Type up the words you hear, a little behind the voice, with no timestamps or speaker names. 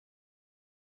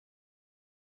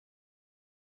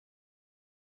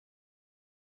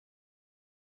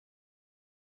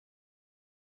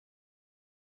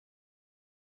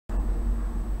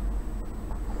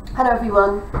Hello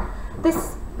everyone.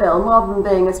 This film, rather than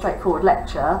being a straightforward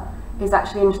lecture, is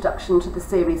actually an introduction to the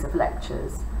series of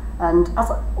lectures. And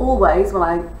as always, when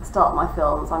I start my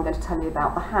films, I'm going to tell you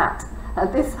about the hat.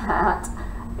 And this hat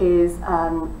is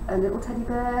a little teddy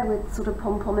bear with sort of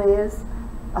pom-pom ears.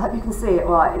 I hope you can see it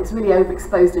right. It's really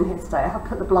overexposed in here today. I have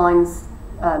put the blinds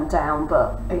down,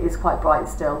 but it is quite bright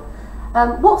still.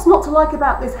 What's not to like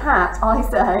about this hat, I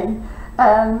say?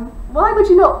 Why would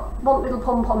you not want little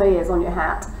pom-pom ears on your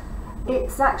hat?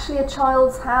 It's actually a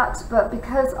child's hat, but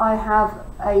because I have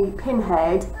a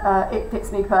pinhead, it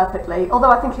fits me perfectly.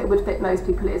 Although I think it would fit most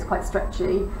people, it is quite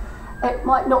stretchy. It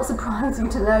might not surprise you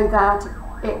to know that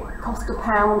it cost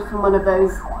 £1 from one of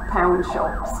those pound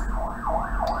shops.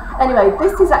 Anyway,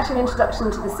 this is actually an introduction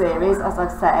to the series, as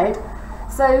I've said.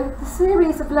 So the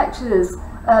series of lectures,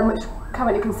 which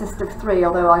currently consist of 3,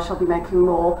 although I shall be making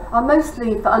more, are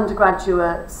mostly for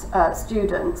undergraduate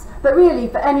students, but really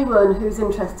for anyone who's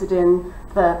interested in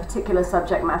the particular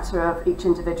subject matter of each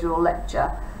individual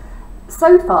lecture.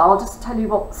 So far, I'll just tell you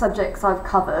what subjects I've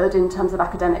covered in terms of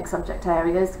academic subject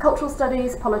areas: cultural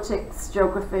studies, politics,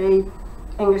 geography,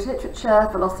 English literature,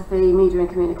 philosophy, media and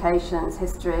communications,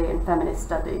 history and feminist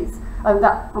studies.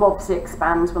 That will obviously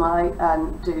expand when I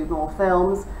do more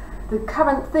films. The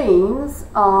current themes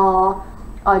are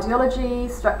ideology,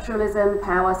 structuralism,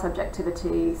 power,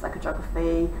 subjectivity,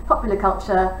 psychogeography, popular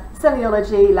culture,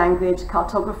 semiology, language,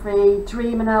 cartography,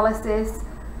 dream analysis,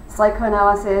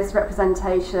 psychoanalysis,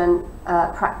 representation,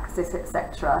 praxis,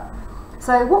 etc.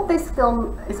 So what this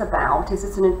film is about is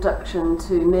it's an introduction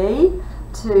to me,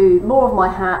 to more of my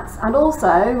hats, and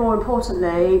also, more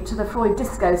importantly, to the Freud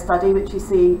Disco Study, which you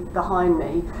see behind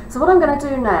me. So what I'm going to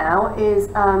do now is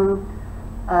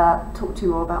talk to you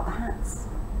more about the hats.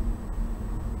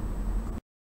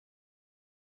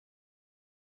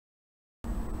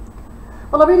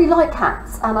 Well, I really like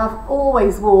hats, and I've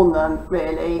always worn them,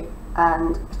 really,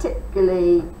 and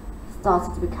particularly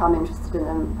started to become interested in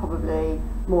them probably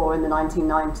more in the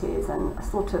 1990s, and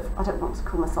I don't want to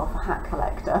call myself a hat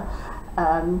collector,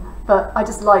 but I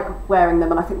just like wearing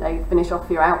them, and I think they finish off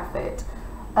your outfit.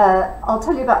 I'll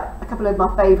tell you about a couple of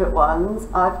my favourite ones.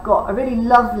 I've got a really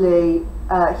lovely,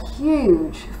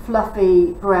 huge,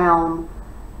 fluffy brown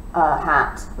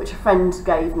hat, which a friend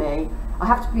gave me. I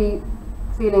have to be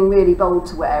feeling really bold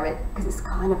to wear it, because it's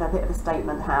kind of a bit of a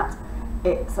statement hat.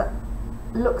 It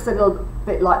looks a little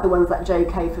bit like the ones that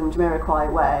JK from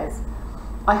Jamiroquai wears.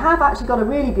 I have actually got a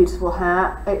really beautiful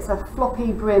hat. It's a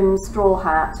floppy brim straw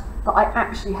hat that I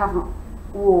actually haven't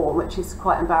worn, which is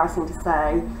quite embarrassing to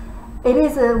say. It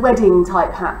is a wedding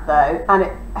type hat though, and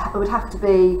it would have to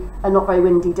be a not very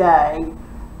windy day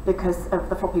because of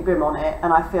the floppy brim on it,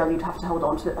 and I feel you'd have to hold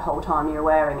on to it the whole time you're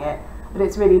wearing it. But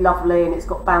it's really lovely, and it's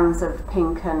got bands of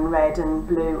pink and red and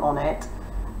blue on it.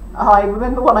 I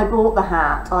remember when I bought the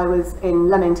hat, I was in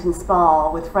Leamington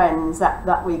Spa with friends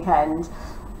that weekend,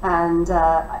 and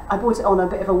I bought it on a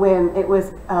bit of a whim. It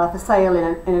was for sale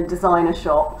in a designer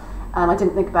shop, and I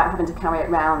didn't think about having to carry it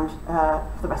around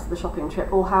for the rest of the shopping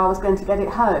trip, or how I was going to get it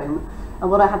home. And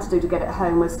what I had to do to get it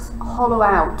home was hollow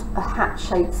out a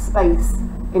hat-shaped space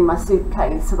in my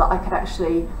suitcase so that I could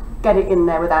actually get it in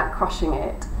there without crushing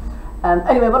it.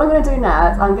 Anyway, what I'm going to do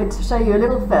now is I'm going to show you a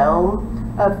little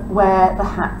film of where the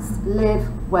hats live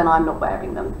when I'm not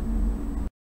wearing them.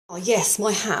 Oh yes,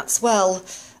 my hats. Well,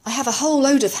 I have a whole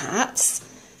load of hats.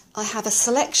 I have a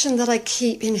selection that I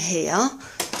keep in here.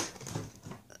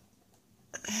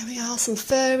 There we are, some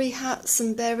furry hats,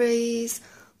 some berries,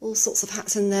 all sorts of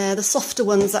hats in there. The softer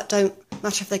ones that don't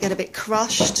matter if they get a bit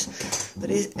crushed.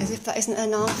 But as if that isn't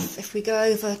enough, if we go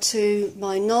over to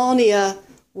my Narnia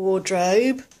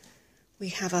wardrobe, we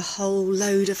have a whole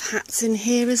load of hats in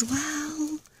here as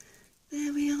well.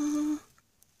 There we are.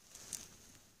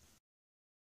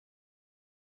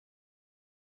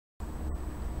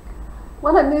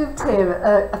 When I moved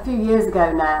here a few years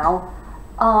ago now,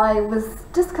 I was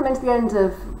just coming to the end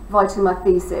of writing my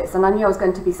thesis, and I knew I was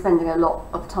going to be spending a lot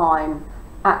of time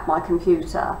at my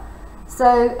computer.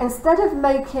 So instead of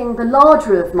making the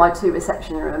larger of my 2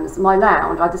 reception rooms my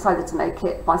lounge, I decided to make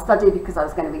it my study because I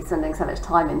was going to be spending so much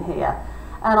time in here.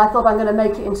 And I thought I'm going to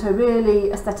make it into a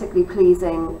really aesthetically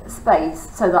pleasing space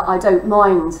so that I don't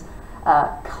mind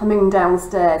coming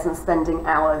downstairs and spending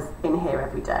hours in here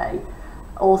every day.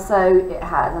 Also, it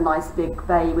had a nice big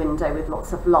bay window with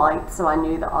lots of light, so I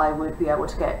knew that I would be able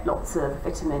to get lots of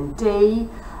vitamin D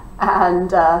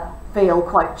and feel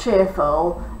quite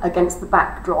cheerful against the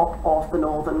backdrop of the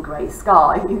northern grey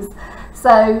skies.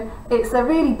 So it's a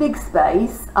really big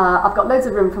space. I've got loads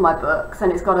of room for my books,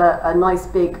 and it's got a nice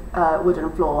big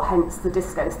wooden floor, hence the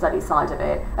disco study side of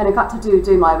it. And in fact, I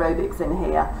do my aerobics in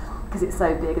here. because it's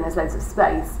so big and there's loads of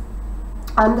space.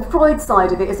 And the Freud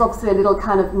side of it is obviously a little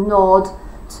kind of nod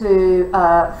to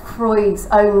Freud's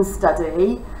own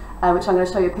study, which I'm going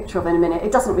to show you a picture of in a minute.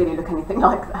 It doesn't really look anything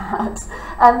like that,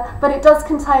 but it does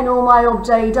contain all my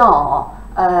objets d'art.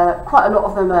 Quite a lot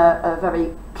of them are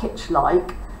very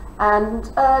kitsch-like, and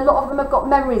a lot of them have got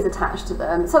memories attached to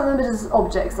them. Some of them are just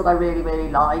objects that I really, really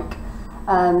like.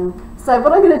 So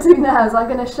what I'm going to do now is I'm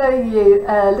going to show you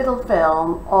a little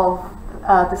film of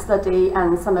the study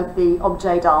and some of the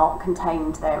objets d'art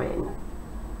contained therein.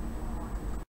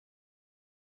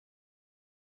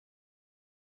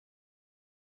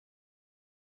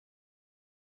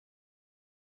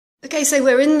 Okay, so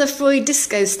we're in the Freud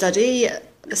Disco Study.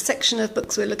 The section of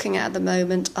books we're looking at the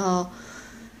moment are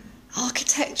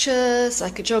architecture,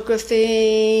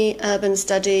 psychogeography, urban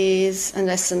studies, and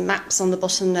there's some maps on the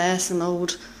bottom there, a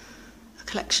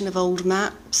collection of old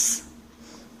maps.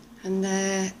 And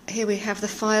here we have the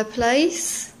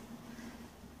fireplace.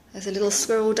 There's a little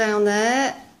squirrel down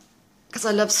there. Because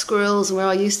I love squirrels, and where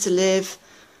I used to live,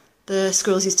 the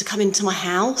squirrels used to come into my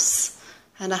house.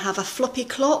 And I have a floppy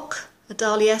clock, a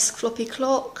Dali-esque floppy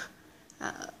clock,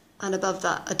 and above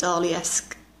that a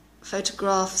Dali-esque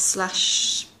photograph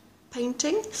 /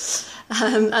 painting.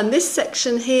 And this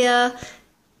section here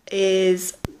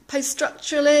is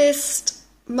post-structuralist,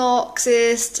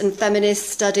 Marxist and feminist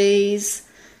studies.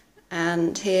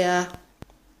 And here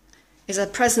is a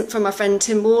present from my friend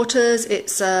Tim Waters.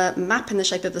 It's a map in the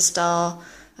shape of a star,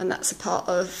 and that's a part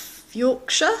of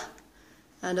Yorkshire.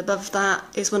 And above that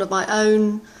is one of my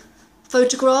own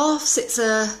photographs. It's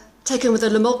taken with a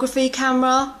lomography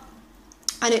camera,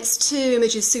 and it's 2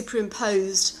 images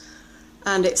superimposed,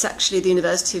 and it's actually the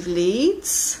University of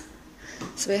Leeds.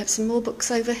 So we have some more books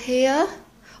over here.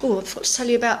 Oh, I forgot to tell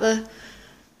you about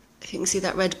if you can see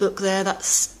that red book there,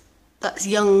 that's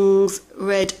Young's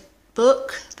red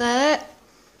book there.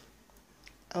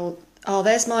 Oh,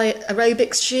 there's my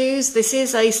aerobics shoes. This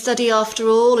is a study after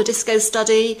all, a disco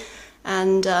study,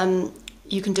 and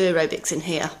you can do aerobics in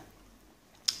here.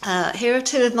 Here are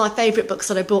 2 of my favourite books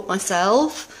that I bought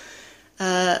myself.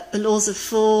 The Laws of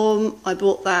Form, I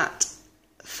bought that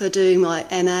for doing my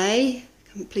MA,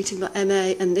 completing my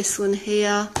MA, and this one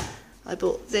here, I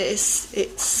bought this.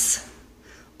 It's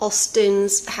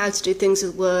Austin's How to Do Things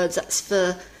with Words, that's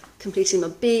for completing my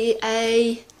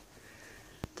BA.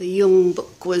 The Young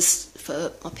book was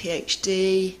for my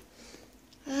PhD.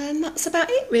 And that's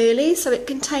about it really. So it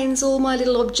contains all my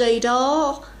little objets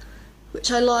d'art,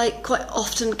 which I like, quite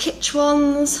often kitsch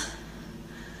ones.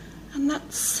 And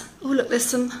that's, oh look, there's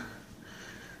some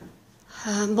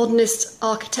modernist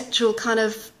architectural kind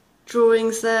of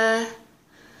drawings there.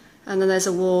 And then there's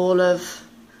a wall of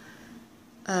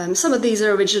some of these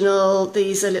are original,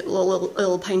 these are little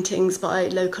oil paintings by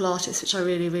local artists, which I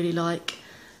really, really like.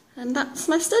 And that's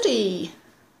my study.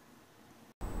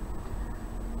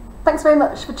 Thanks very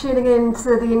much for tuning in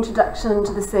to the introduction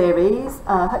to the series.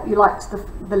 I hope you liked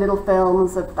the little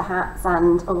films of the hats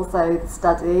and also the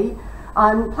study.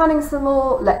 I'm planning some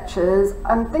more lectures.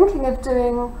 I'm thinking of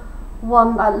doing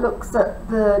one that looks at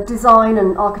the design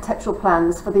and architectural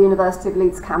plans for the University of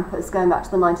Leeds campus going back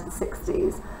to the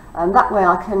 1960s. That way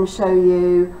I can show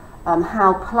you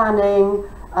how planning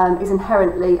is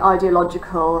inherently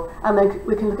ideological, and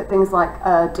we can look at things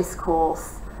like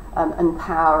discourse and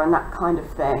power and that kind of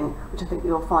thing, which I think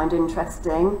you'll find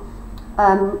interesting.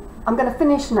 I'm going to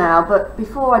finish now, but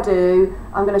before I do,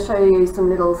 I'm going to show you some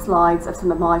little slides of some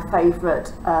of my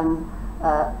favourite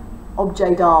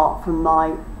objets d'art from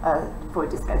my Freud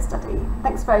Disco Study.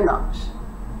 Thanks very much.